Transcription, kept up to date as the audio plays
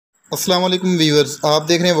अस्सलाम वालेकुम व्यूअर्स, आप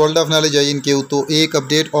देख रहे हैं वर्ल्ड ऑफ नॉलेज INQ। तो एक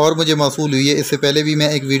अपडेट और मुझे मौसूल हुई है। इससे पहले भी मैं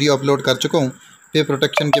एक वीडियो अपलोड कर चुका हूँ पे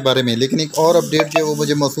प्रोटेक्शन के बारे में, लेकिन एक और अपडेट जो है वो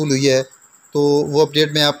मुझे मौसूल हुई है। तो वो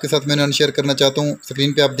अपडेट मैं आपके साथ मैंने शेयर करना चाहता हूँ।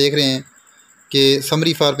 स्क्रीन पे आप देख रहे हैं कि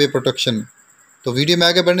समरी फॉर पे प्रोटेक्शन। तो वीडियो में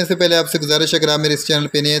आगे बढ़ने से पहले आपसे गुजारिश है, अगर आप मेरे इस चैनल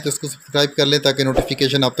पे नए हैं तो इसको सब्सक्राइब कर लें ताकि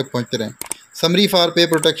नोटिफिकेशन आप तक पहुँचते रहें। समरी फॉर पे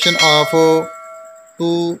प्रोटेक्शन ऑफ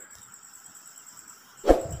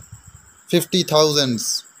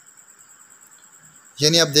 250,000,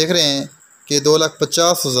 यानी आप देख रहे हैं कि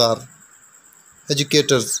 2,50,000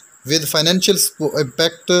 educators with financial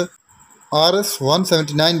impact Rs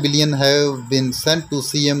 179 billion have been sent to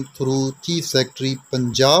CM through chief secretary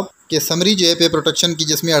Punjab के समरी जो है पे प्रोटेक्शन की,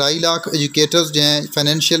 जिसमें 2.5 लाख एजुकेटर्स जो हैं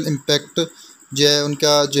फाइनेंशियल इम्पैक्ट जो है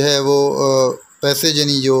उनका जो है वो पैसे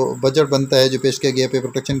यानी जो बजट बनता है जो पेश किया गया पे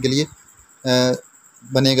प्रोटेक्शन के लिए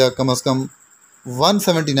बनेगा कम अज़ कम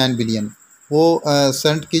 179 बिलियन वो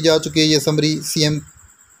सेंट की जा चुकी है। ये summary CM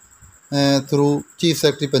through chief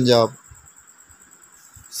secretary Punjab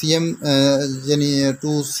CM यानी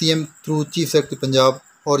to CM through chief secretary Punjab,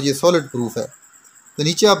 और ये सॉलिड प्रूफ है। तो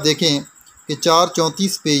नीचे आप देखें कि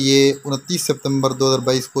 4:34 पे ये 29 सितंबर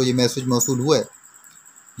 2022 को ये मैसेज मौसूल हुआ है,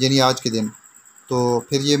 यानी आज के दिन। तो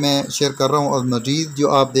फिर ये मैं शेयर कर रहा हूँ, और मज़ीद जो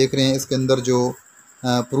आप देख रहे हैं इसके अंदर जो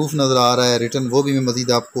प्रूफ नज़र आ रहा है रिटर्न, वो भी मैं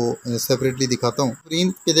मज़ीद आपको सेपरेटली दिखाता हूँ।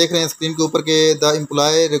 स्क्रीन पे देख रहे हैं, स्क्रीन के ऊपर के the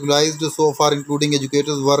employ रेगुलाइज्ड so far including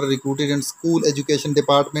educators were recruited in school education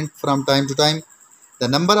department from time to time. The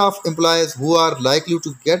number of employees who are likely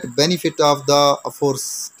to get benefit of the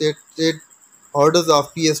aforestated orders of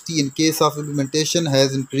PST in case of implementation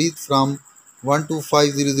has increased from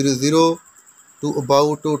 125,000 to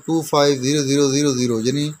about 250,000,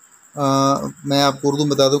 यानी मैं आपको उर्दू में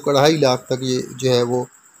बता दूँ 2.5 लाख तक ये जो है वो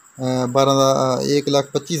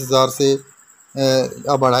 1,25,000 से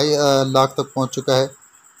अब 2.5 लाख तक पहुँच चुका है।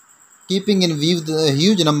 Keeping in view the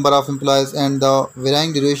huge number of employees and the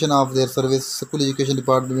varying duration of their service, school education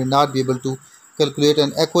department will not be able to calculate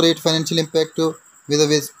an accurate financial impact with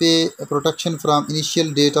pay protection from initial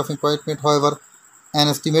date of appointment. However, an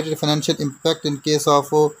estimated financial impact in case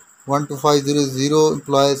of 125,000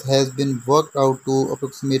 employees has been worked out to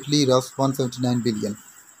approximately Rs 179 billion,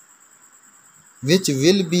 which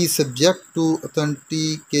will be subject to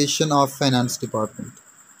authentication of finance department.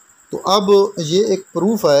 तो अब ये एक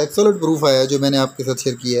proof है, एक solid proof है जो मैंने आपके साथ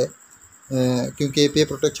शेयर किया है, क्योंकि पे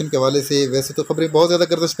प्रोटेक्शन के हवाले से वैसे तो खबरें बहुत ज़्यादा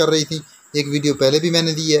गर्दिश कर रही थी, एक वीडियो पहले भी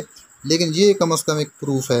मैंने दी है, लेकिन ये कम अज़ कम एक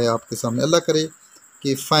प्रूफ है आपके सामने। अल्लाह करे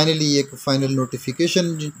कि फाइनली एक फ़ाइनल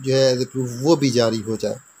नोटिफिकेशन जो है एज ए प्रूफ वो भी जारी हो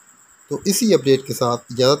जाए। तो इसी अपडेट के साथ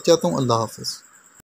इजाज़त चाहता हूँ। अल्लाह हाफ़िज़।